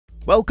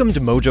Welcome to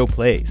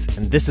MojoPlays,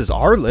 and this is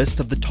our list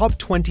of the top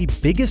 20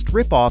 biggest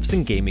ripoffs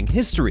in gaming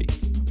history.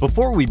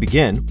 Before we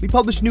begin, we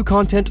publish new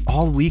content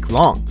all week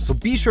long, so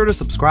be sure to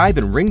subscribe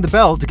and ring the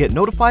bell to get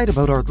notified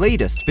about our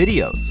latest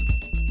videos.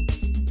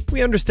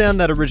 We understand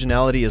that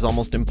originality is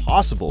almost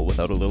impossible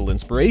without a little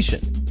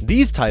inspiration.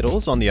 These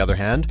titles, on the other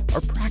hand,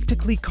 are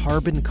practically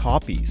carbon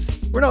copies.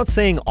 We're not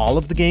saying all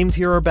of the games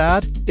here are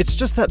bad, it's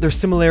just that their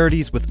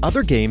similarities with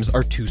other games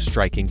are too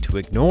striking to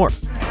ignore.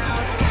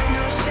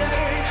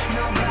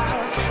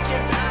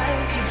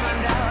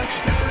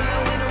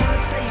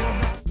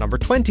 Number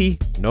 20,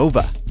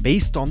 Nova,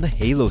 based on the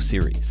Halo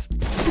series.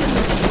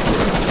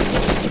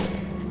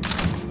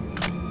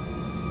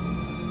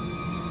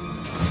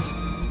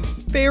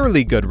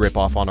 Fairly good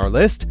ripoff on our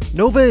list,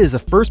 Nova is a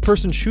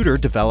first-person shooter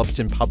developed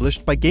and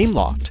published by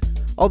Gameloft.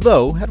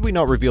 Although, had we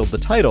not revealed the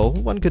title,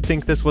 one could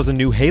think this was a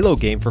new Halo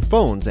game for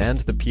phones and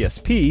the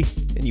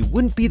PSP, and you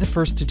wouldn't be the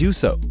first to do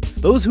so.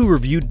 Those who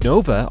reviewed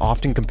Nova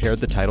often compared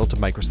the title to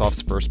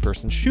Microsoft's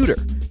first-person shooter,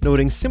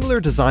 noting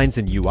similar designs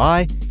in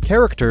UI,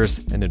 characters,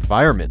 and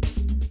environments.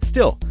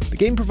 Still, the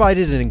game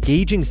provided an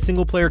engaging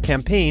single-player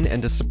campaign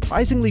and a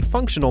surprisingly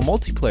functional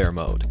multiplayer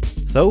mode.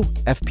 So,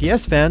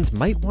 FPS fans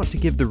might want to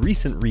give the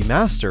recent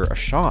remaster a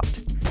shot.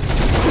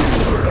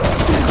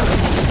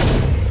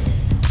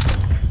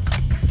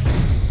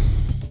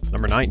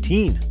 Number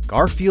 19,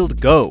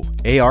 Garfield Go,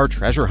 AR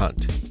Treasure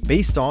Hunt,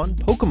 based on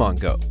Pokemon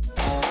Go.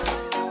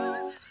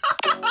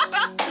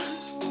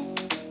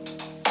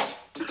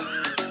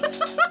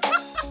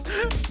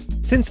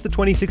 Since the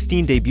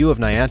 2016 debut of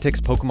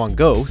Niantic's Pokemon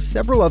Go,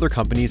 several other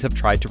companies have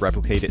tried to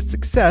replicate its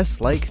success,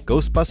 like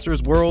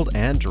Ghostbusters World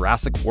and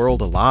Jurassic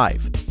World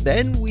Alive.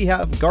 Then we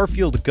have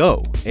Garfield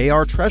Go,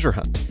 AR Treasure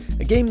Hunt,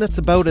 a game that's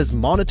about as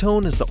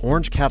monotone as the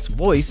orange cat's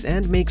voice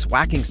and makes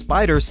whacking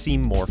spiders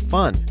seem more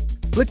fun.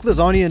 Flick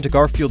lasagna into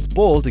Garfield's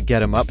bowl to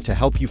get him up to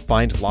help you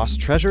find lost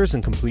treasures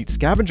and complete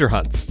scavenger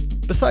hunts.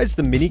 Besides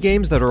the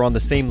minigames that are on the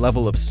same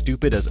level of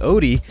stupid as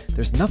Odie,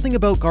 there's nothing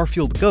about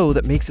Garfield Go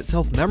that makes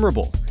itself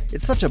memorable.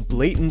 It's such a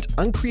blatant,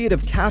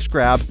 uncreative cash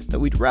grab that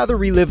we'd rather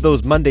relive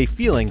those Monday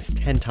feelings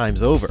 10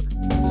 times over.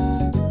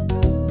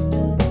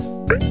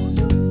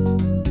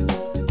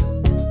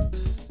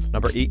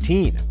 Number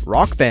 18,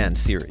 Rock Band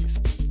series,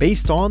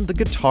 based on the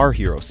Guitar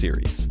Hero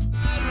series.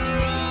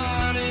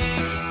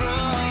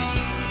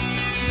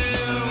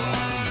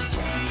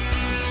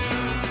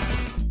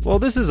 Well,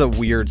 this is a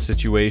weird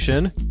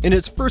situation. In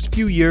its first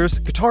few years,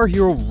 Guitar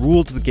Hero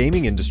ruled the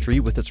gaming industry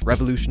with its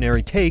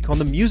revolutionary take on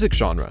the music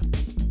genre.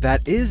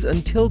 That is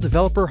until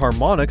developer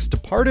Harmonix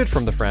departed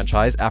from the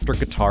franchise after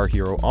Guitar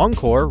Hero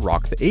Encore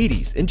Rock the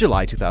 80s in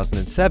July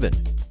 2007.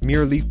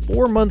 Merely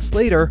 4 months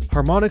later,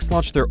 Harmonix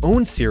launched their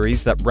own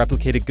series that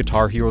replicated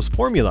Guitar Hero's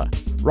formula.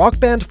 Rock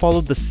Band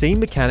followed the same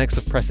mechanics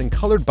of pressing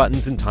colored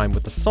buttons in time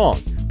with the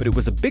song, but it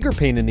was a bigger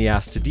pain in the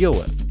ass to deal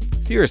with.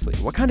 Seriously,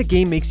 what kind of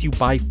game makes you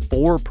buy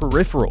 4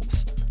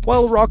 peripherals?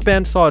 While Rock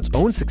Band saw its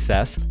own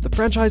success, the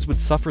franchise would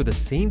suffer the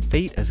same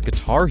fate as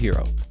Guitar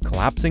Hero,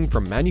 collapsing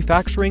from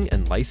manufacturing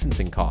and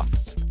licensing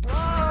costs.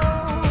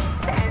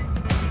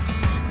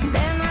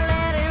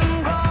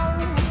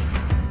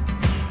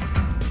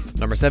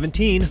 Number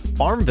 17,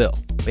 Farmville,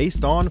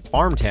 based on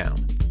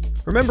Farmtown.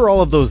 Remember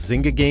all of those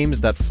Zynga games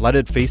that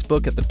flooded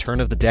Facebook at the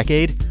turn of the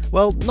decade?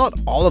 Well, not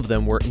all of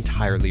them were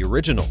entirely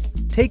original.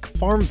 Take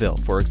Farmville,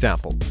 for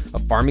example, a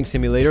farming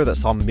simulator that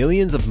saw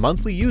millions of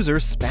monthly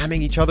users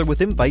spamming each other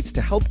with invites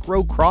to help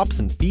grow crops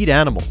and feed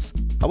animals.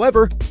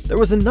 However, there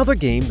was another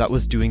game that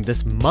was doing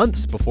this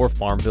months before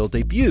Farmville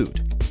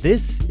debuted.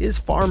 This is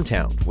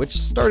Farmtown,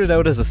 which started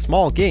out as a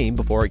small game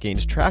before it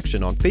gained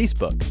traction on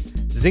Facebook.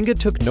 Zynga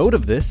took note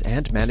of this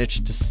and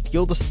managed to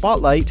steal the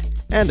spotlight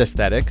and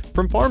aesthetic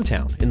from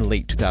Farmtown in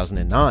late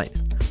 2009.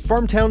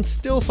 Farmtown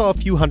still saw a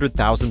few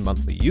 100,000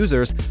 monthly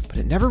users, but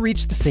it never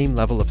reached the same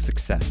level of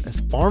success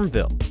as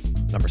Farmville.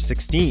 Number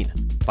 16,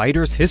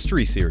 Fighter's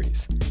History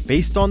series,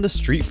 based on the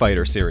Street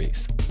Fighter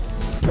series.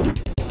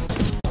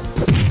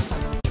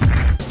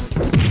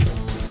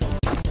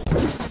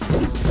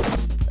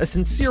 A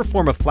sincere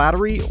form of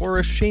flattery or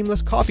a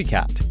shameless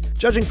copycat?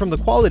 Judging from the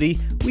quality,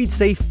 we'd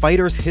say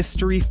Fighter's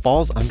History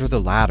falls under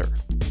the latter.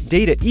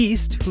 Data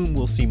East, whom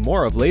we'll see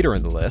more of later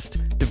in the list,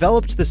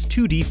 developed this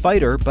 2D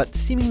fighter but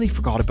seemingly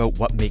forgot about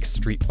what makes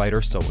Street Fighter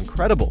so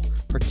incredible,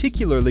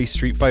 particularly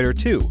Street Fighter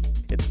 2.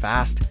 It's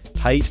fast,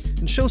 tight,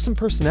 and shows some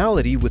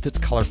personality with its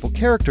colorful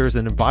characters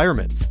and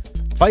environments.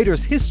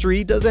 Fighter's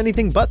History does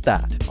anything but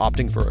that,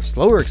 opting for a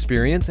slower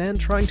experience and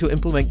trying to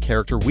implement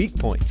character weak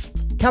points.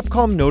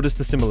 Capcom noticed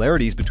the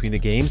similarities between the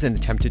games and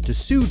attempted to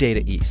sue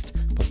Data East,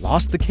 but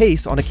lost the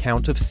case on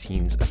account of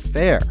Scene's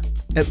affair.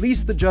 At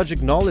least the judge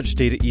acknowledged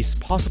Data East's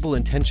possible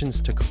intentions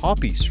to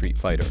copy Street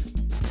Fighter.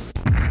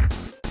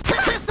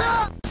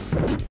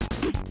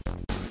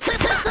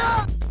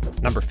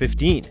 Number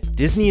 15,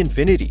 Disney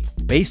Infinity,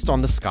 based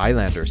on the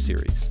Skylanders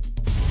series.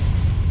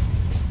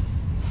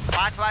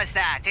 What was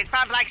that? It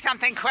felt like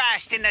something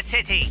crashed in the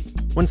city.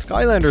 When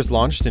Skylanders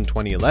launched in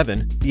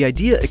 2011, the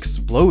idea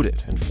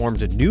exploded and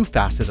formed a new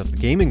facet of the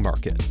gaming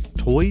market,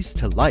 toys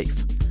to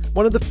life.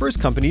 One of the first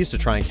companies to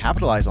try and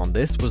capitalize on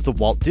this was the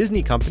Walt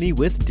Disney Company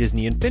with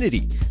Disney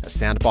Infinity, a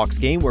sandbox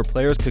game where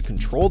players could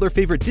control their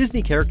favorite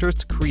Disney characters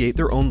to create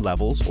their own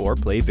levels or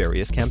play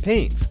various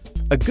campaigns.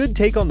 A good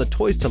take on the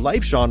toys to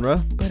life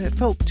genre, but it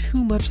felt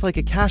too much like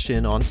a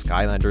cash-in on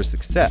Skylanders'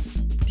 success.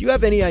 Do you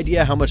have any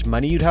idea how much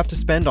money you'd have to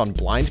spend on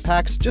blind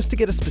packs just to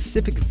get a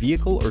specific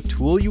vehicle or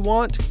tool you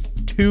want?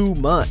 Too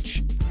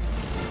much.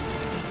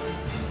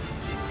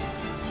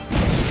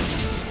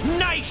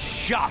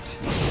 Nice shot!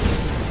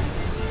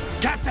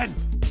 Captain!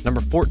 Number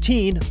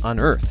 14,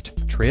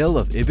 Unearthed, Trail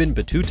of Ibn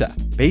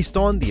Battuta, based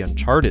on the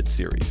Uncharted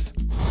series.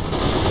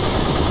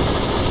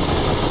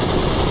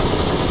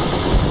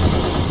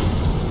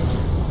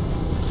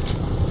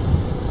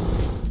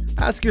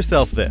 Ask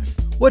yourself this,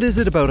 what is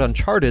it about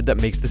Uncharted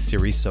that makes the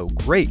series so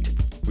great?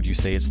 Would you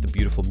say it's the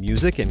beautiful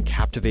music and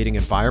captivating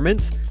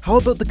environments? How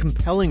about the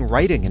compelling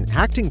writing and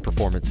acting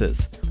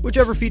performances?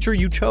 Whichever feature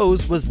you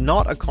chose was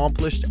not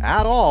accomplished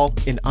at all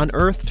in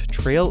Unearthed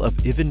Trail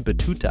of Ibn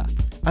Battuta.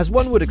 As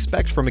one would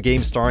expect from a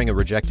game starring a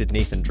rejected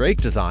Nathan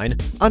Drake design,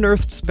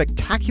 Unearthed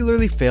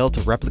spectacularly failed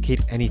to replicate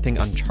anything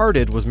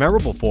Uncharted was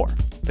memorable for.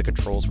 The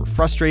controls were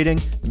frustrating,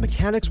 the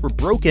mechanics were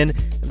broken,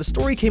 and the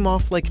story came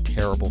off like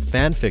terrible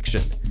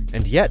fanfiction.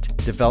 And yet,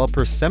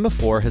 developer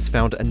Semaphore has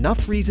found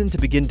enough reason to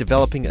begin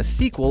developing a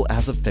sequel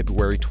as of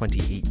February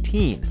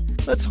 2018.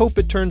 Let's hope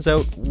it turns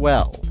out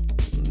well.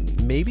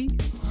 Maybe?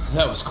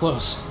 That was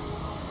close.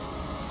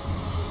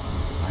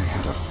 I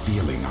had a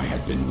feeling I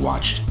had been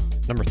watched.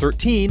 Number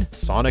 13,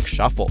 Sonic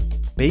Shuffle,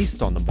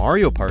 based on the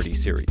Mario Party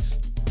series.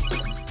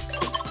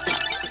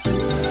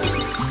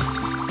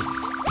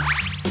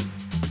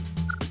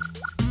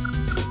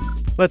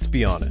 Let's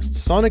be honest,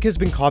 Sonic has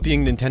been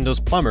copying Nintendo's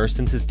Plumber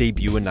since his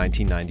debut in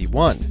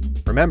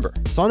 1991. Remember,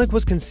 Sonic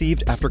was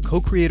conceived after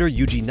co-creator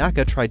Yuji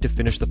Naka tried to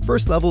finish the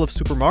first level of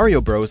Super Mario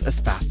Bros. As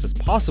fast as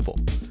possible.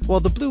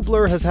 While the Blue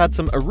Blur has had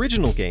some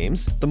original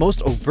games, the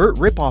most overt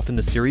ripoff in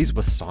the series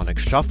was Sonic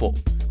Shuffle.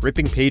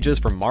 Ripping pages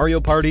from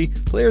Mario Party,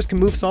 players can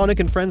move Sonic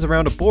and friends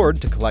around a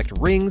board to collect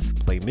rings,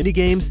 play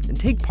minigames, and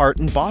take part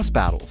in boss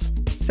battles.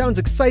 Sounds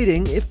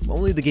exciting, if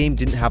only the game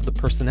didn't have the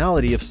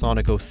personality of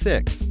Sonic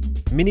 06.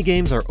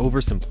 Minigames are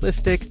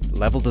oversimplistic,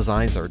 level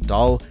designs are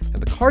dull,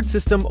 and the card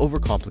system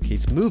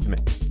overcomplicates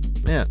movement.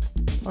 Man,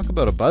 talk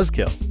about a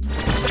buzzkill.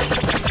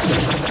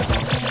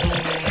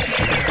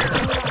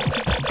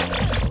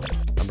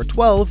 Number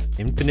 12,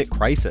 Infinite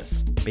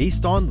Crisis,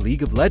 based on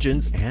League of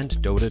Legends and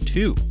Dota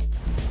 2.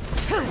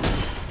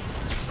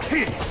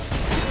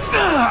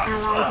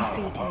 Ally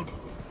defeated.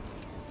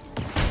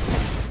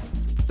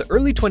 The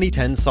early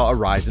 2010s saw a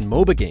rise in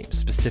MOBA games,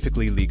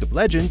 specifically League of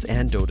Legends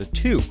and Dota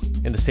 2.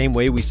 In the same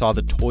way we saw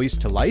the toys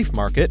to life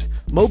market,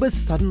 MOBAs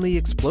suddenly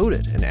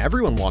exploded and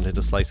everyone wanted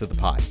a slice of the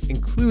pie,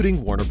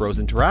 including Warner Bros.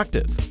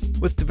 Interactive.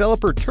 With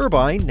developer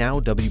Turbine, now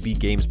WB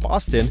Games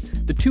Boston,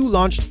 the two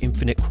launched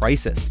Infinite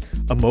Crisis,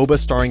 a MOBA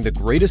starring the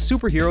greatest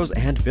superheroes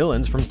and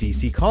villains from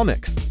DC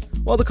Comics.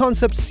 While the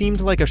concept seemed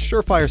like a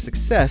surefire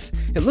success,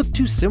 it looked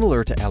too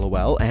similar to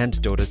LOL and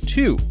Dota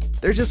 2.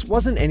 There just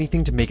wasn't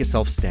anything to make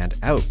itself stand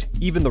out.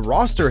 Even the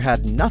roster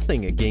had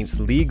nothing against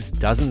League's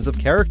dozens of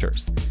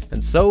characters.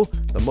 And so,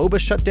 the MOBA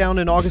shut down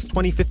in August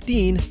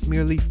 2015,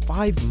 merely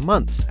 5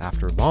 months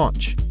after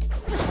launch.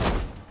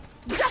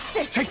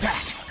 Justice! Take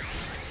that!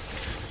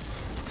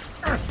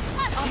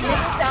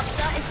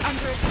 Adapter is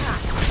under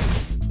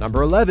attack.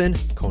 Number 11,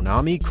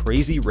 Konami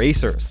Crazy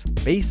Racers,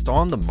 based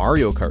on the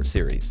Mario Kart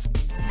series.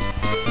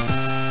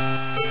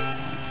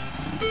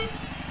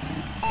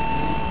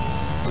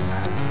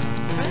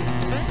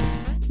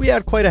 We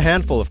had quite a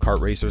handful of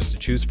kart racers to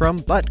choose from,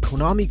 but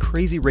Konami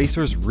Crazy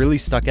Racers really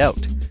stuck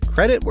out.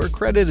 Credit where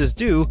credit is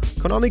due,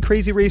 Konami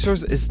Crazy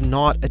Racers is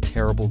not a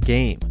terrible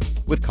game.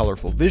 With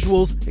colorful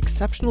visuals,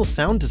 exceptional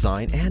sound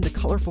design, and a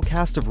colorful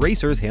cast of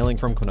racers hailing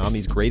from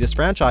Konami's greatest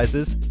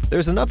franchises,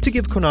 there's enough to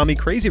give Konami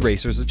Crazy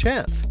Racers a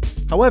chance.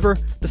 However,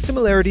 the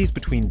similarities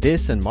between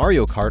this and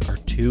Mario Kart are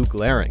too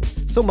glaring,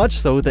 so much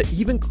so that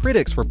even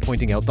critics were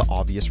pointing out the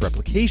obvious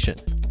replication.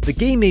 The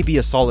game may be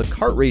a solid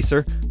kart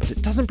racer, but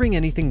it doesn't bring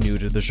anything new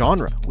to the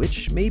genre,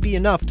 which may be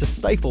enough to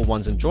stifle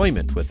one's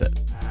enjoyment with it.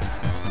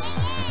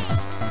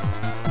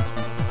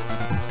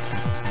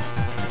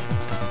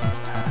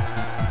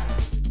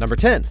 Number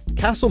 10,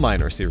 Castle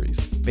Miner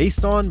series,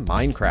 based on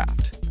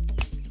Minecraft.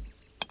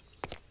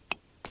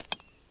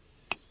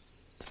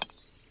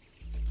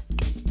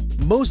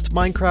 Most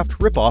Minecraft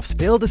ripoffs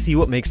fail to see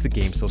what makes the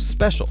game so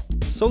special.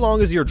 So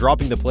long as you're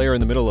dropping the player in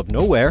the middle of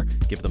nowhere,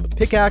 give them a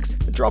pickaxe,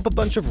 and drop a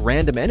bunch of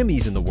random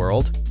enemies in the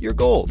world, you're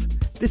gold.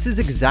 This is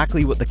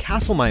exactly what the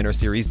Castle Miner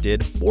series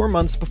did 4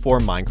 months before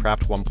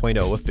Minecraft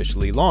 1.0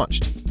 officially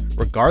launched.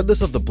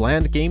 Regardless of the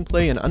bland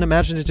gameplay and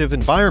unimaginative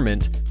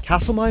environment,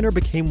 Castle Miner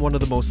became one of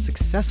the most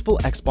successful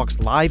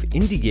Xbox Live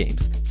indie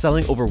games,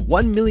 selling over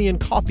 1 million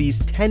copies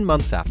 10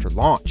 months after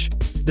launch.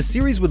 The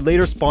series would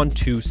later spawn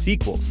 2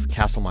 sequels,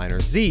 Castle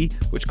Miner Z,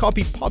 which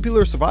copied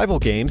popular survival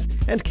games,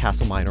 and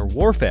Castle Miner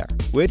Warfare,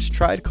 which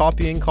tried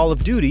copying Call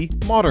of Duty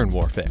Modern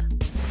Warfare.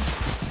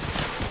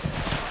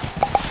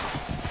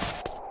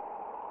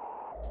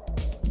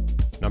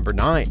 Number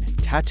 9.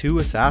 Tattoo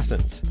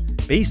Assassins,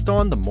 based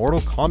on the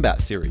Mortal Kombat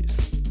series.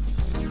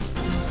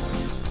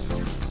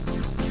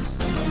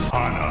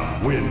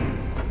 Hana win.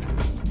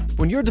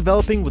 When you're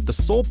developing with the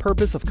sole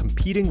purpose of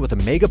competing with a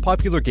mega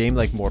popular game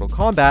like Mortal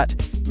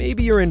Kombat,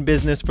 maybe you're in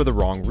business for the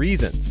wrong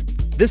reasons.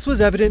 This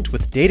was evident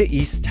with Data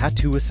East's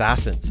Tattoo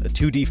Assassins, a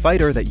 2D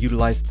fighter that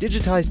utilized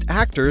digitized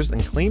actors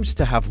and claimed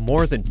to have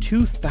more than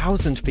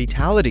 2,000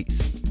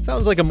 fatalities.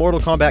 Sounds like a Mortal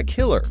Kombat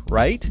killer,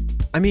 right?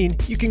 I mean,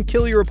 you can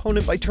kill your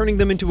opponent by turning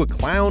them into a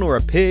clown or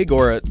a pig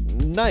or a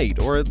knight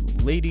or a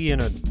lady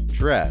in a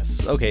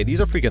dress. Okay, these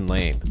are freaking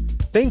lame.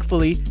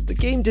 Thankfully, the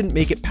game didn't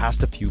make it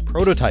past a few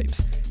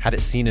prototypes. Had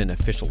it seen an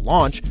official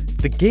launch,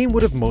 the game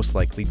would have most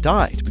likely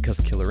died because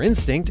Killer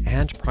Instinct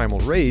and Primal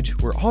Rage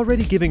were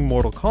already giving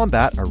Mortal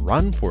Kombat a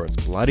run for its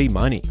bloody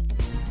money.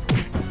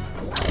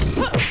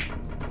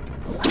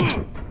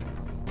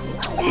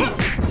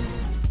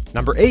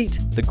 Number 8.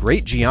 The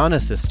Great Gianna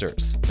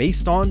Sisters,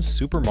 based on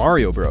Super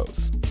Mario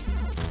Bros.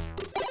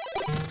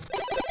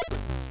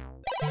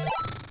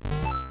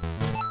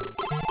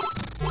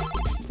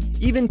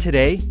 Even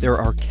today, there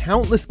are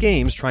countless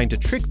games trying to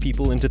trick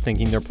people into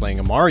thinking they're playing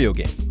a Mario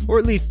game, or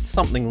at least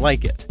something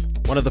like it.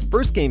 One of the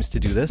first games to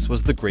do this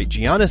was The Great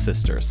Gianna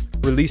Sisters,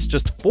 released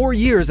just 4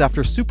 years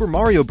after Super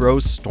Mario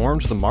Bros.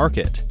 Stormed the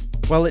market.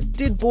 While it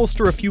did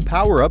bolster a few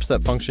power-ups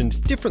that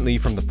functioned differently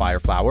from the Fire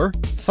Flower,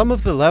 some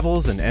of the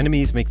levels and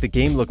enemies make the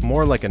game look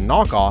more like a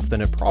knockoff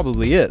than it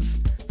probably is.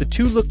 The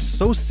two looked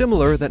so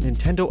similar that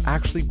Nintendo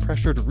actually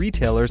pressured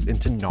retailers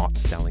into not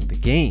selling the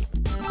game.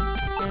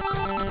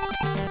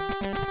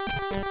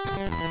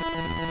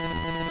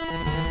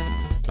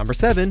 Number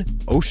 7.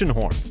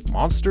 Oceanhorn,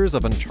 Monsters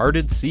of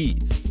Uncharted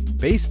Seas,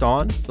 based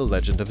on the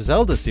Legend of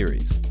Zelda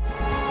series.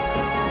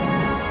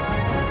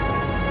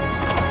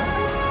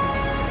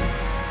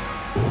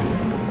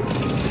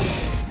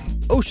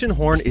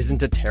 Oceanhorn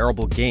isn't a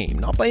terrible game,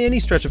 not by any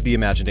stretch of the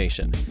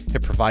imagination.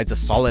 It provides a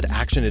solid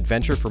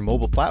action-adventure for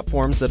mobile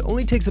platforms that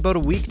only takes about a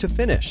week to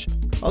finish.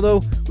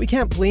 Although, we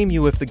can't blame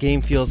you if the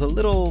game feels a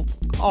little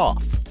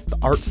off. The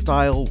art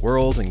style,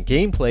 world, and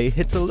gameplay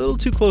hits a little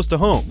too close to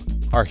home.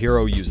 Our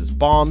hero uses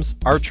bombs,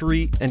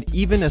 archery, and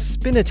even a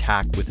spin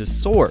attack with his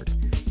sword.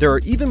 There are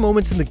even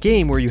moments in the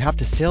game where you have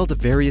to sail to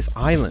various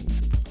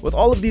islands. With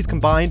all of these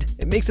combined,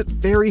 it makes it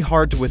very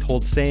hard to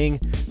withhold saying,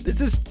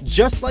 this is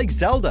just like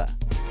Zelda.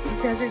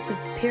 Deserts of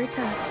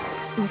Pirta,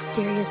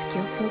 mysterious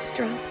guildfolks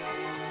drop,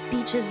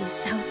 beaches of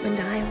Southwind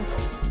Isle.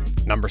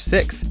 Number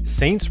 6.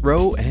 Saints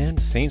Row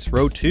and Saints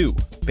Row 2,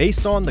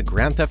 based on the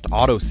Grand Theft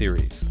Auto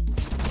series.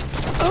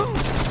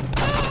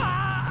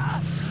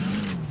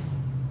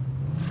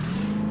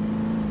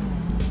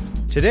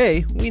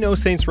 Today, we know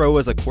Saints Row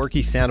as a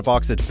quirky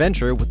sandbox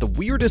adventure with the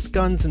weirdest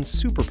guns and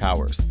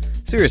superpowers.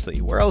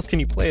 Seriously, where else can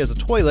you play as a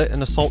toilet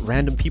and assault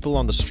random people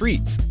on the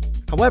streets?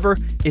 However,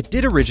 it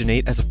did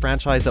originate as a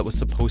franchise that was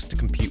supposed to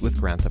compete with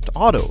Grand Theft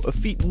Auto, a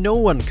feat no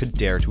one could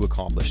dare to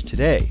accomplish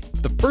today.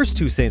 The first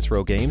 2 Saints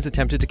Row games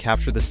attempted to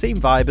capture the same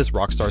vibe as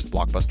Rockstar's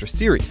blockbuster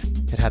series.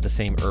 It had the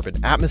same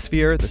urban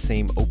atmosphere, the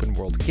same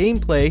open-world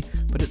gameplay,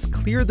 but it's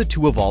clear the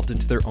two evolved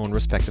into their own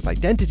respective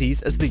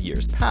identities as the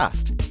years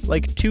passed,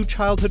 like 2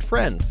 childhood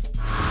friends.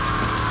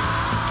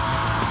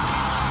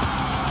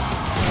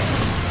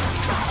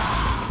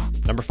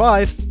 Number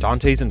 5.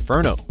 Dante's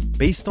Inferno,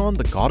 based on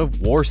the God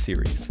of War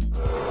series.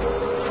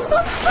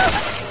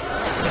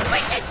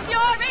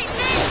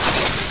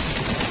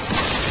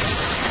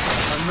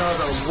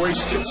 Another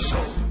wasted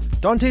soul.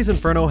 Dante's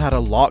Inferno had a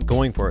lot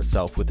going for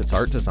itself with its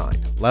art design,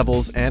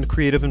 levels, and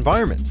creative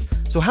environments.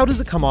 So how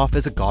does it come off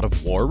as a God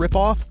of War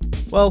ripoff?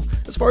 Well,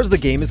 as far as the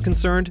game is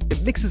concerned,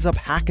 it mixes up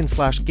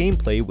hack-and-slash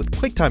gameplay with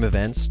quick-time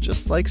events,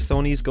 just like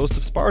Sony's Ghost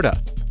of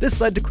Sparta. This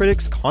led to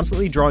critics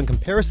constantly drawing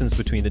comparisons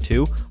between the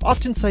two,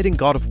 often citing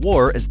God of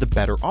War as the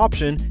better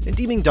option and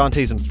deeming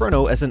Dante's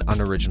Inferno as an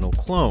unoriginal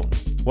clone.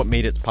 What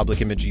made its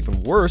public image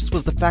even worse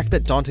was the fact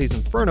that Dante's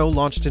Inferno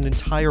launched an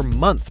entire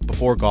month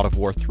before God of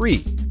War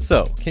 3.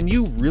 So, can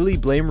you really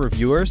blame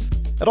reviewers?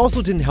 It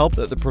also didn't help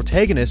that the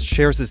protagonist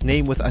shares his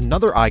name with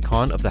another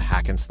icon of the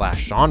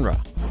hack-and-slash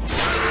genre.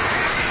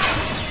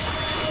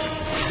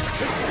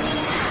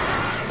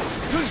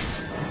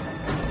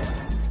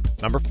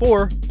 Number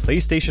 4.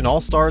 PlayStation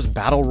All-Stars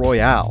Battle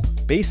Royale,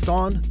 based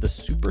on the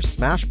Super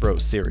Smash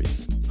Bros.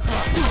 Series.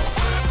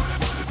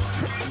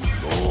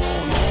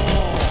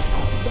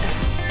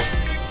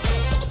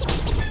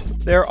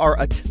 There are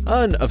a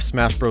ton of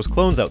Smash Bros.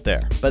 Clones out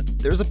there, but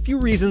there's a few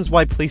reasons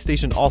why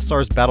PlayStation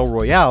All-Stars Battle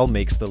Royale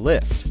makes the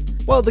list.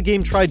 While the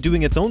game tried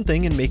doing its own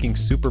thing and making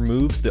super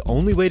moves the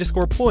only way to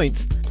score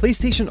points,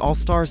 PlayStation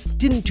All-Stars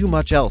didn't do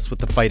much else with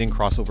the fighting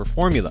crossover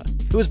formula.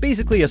 It was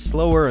basically a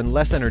slower and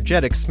less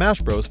energetic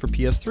Smash Bros. For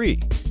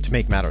PS3. To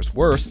make matters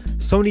worse,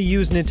 Sony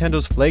used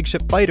Nintendo's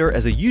flagship fighter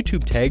as a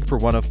YouTube tag for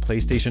one of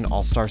PlayStation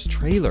All-Stars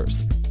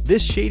trailers.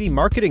 This shady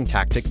marketing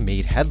tactic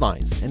made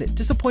headlines, and it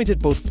disappointed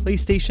both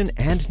PlayStation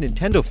and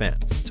Nintendo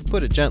fans, to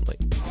put it gently.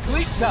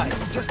 Sleep tight!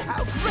 Just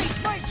how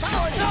great my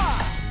powers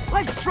are!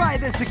 Let's try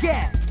this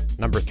again!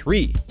 Number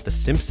 3. The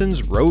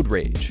Simpsons Road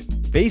Rage,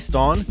 based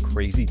on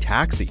Crazy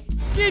Taxi.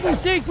 Didn't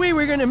think we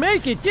were gonna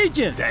make it, did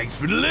you? Thanks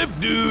for the lift,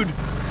 dude.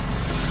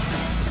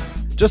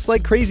 Just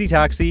like Crazy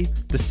Taxi,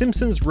 The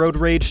Simpsons Road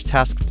Rage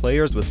tasked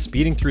players with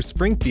speeding through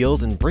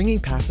Springfield and bringing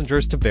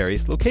passengers to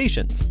various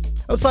locations.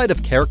 Outside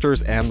of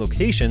characters and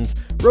locations,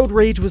 Road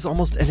Rage was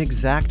almost an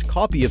exact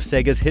copy of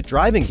Sega's hit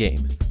driving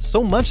game,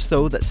 so much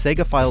so that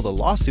Sega filed a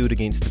lawsuit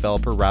against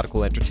developer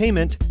Radical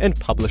Entertainment and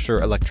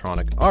publisher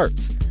Electronic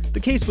Arts. The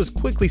case was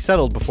quickly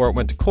settled before it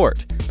went to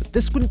court, but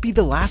this wouldn't be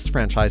the last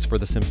franchise for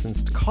The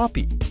Simpsons to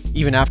copy.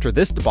 Even after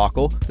this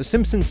debacle, The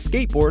Simpsons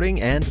Skateboarding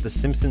and The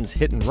Simpsons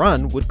Hit and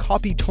Run would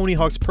copy Tony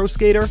Hawk's Pro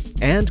Skater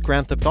and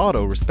Grand Theft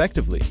Auto,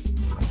 respectively.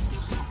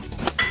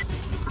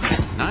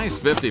 Nice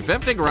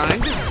 50-50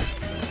 grind.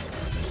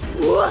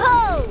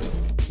 Whoa!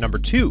 Number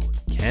 2,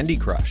 Candy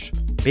Crush,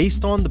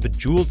 based on the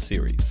Bejeweled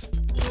series.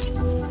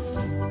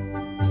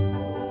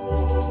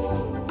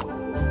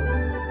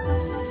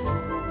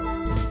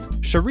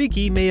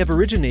 Shariki may have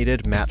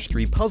originated Match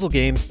 3 puzzle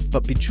games,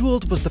 but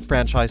Bejeweled was the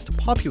franchise to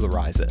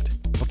popularize it.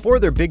 Before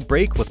their big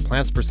break with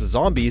Plants vs.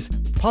 Zombies,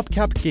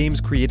 PopCap Games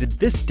created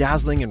this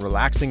dazzling and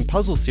relaxing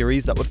puzzle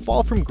series that would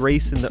fall from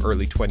grace in the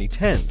early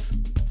 2010s.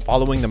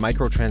 Following the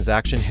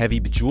microtransaction-heavy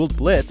Bejeweled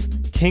Blitz,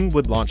 King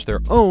would launch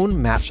their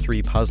own Match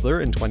 3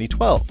 puzzler in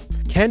 2012.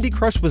 Candy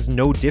Crush was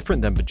no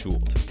different than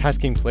Bejeweled,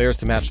 tasking players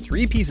to match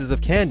 3 pieces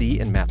of candy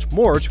and match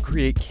more to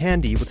create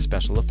candy with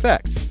special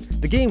effects.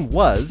 The game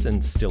was,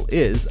 and still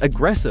is,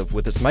 aggressive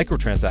with its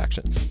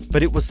microtransactions,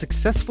 but it was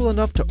successful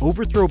enough to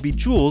overthrow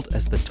Bejeweled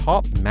as the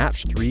top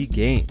Match 3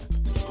 game.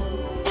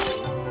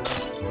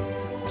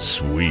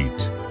 Sweet.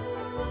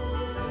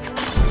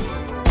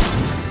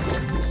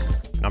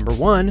 Number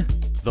 1,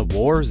 The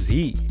War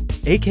Z,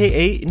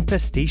 aka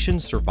Infestation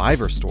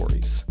Survivor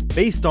Stories,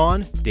 based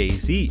on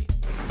DayZ.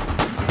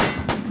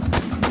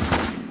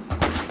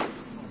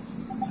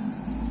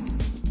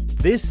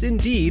 This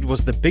indeed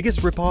was the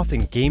biggest ripoff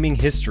in gaming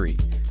history.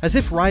 As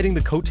if riding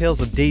the coattails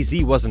of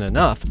DayZ wasn't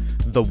enough,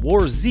 The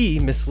War Z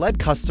misled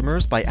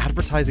customers by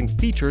advertising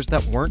features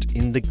that weren't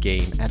in the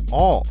game at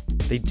all.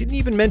 They didn't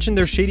even mention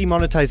their shady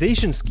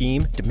monetization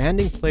scheme,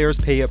 demanding players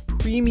pay a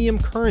premium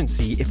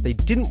currency if they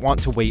didn't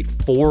want to wait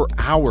 4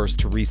 hours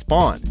to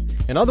respawn.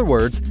 In other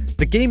words,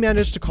 the game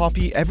managed to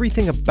copy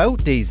everything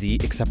about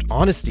DayZ except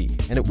honesty,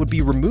 and it would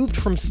be removed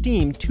from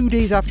Steam 2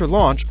 days after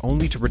launch,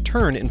 only to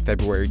return in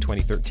February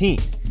 2013.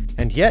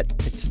 And yet,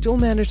 it still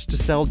managed to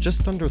sell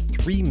just under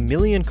 3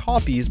 million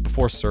copies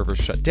before servers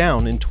shut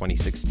down in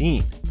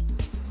 2016.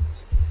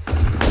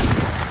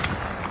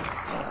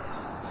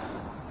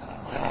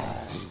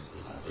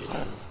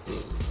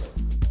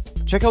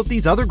 Check out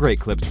these other great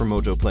clips from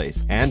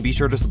MojoPlays, and be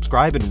sure to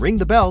subscribe and ring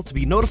the bell to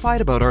be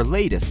notified about our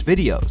latest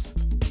videos.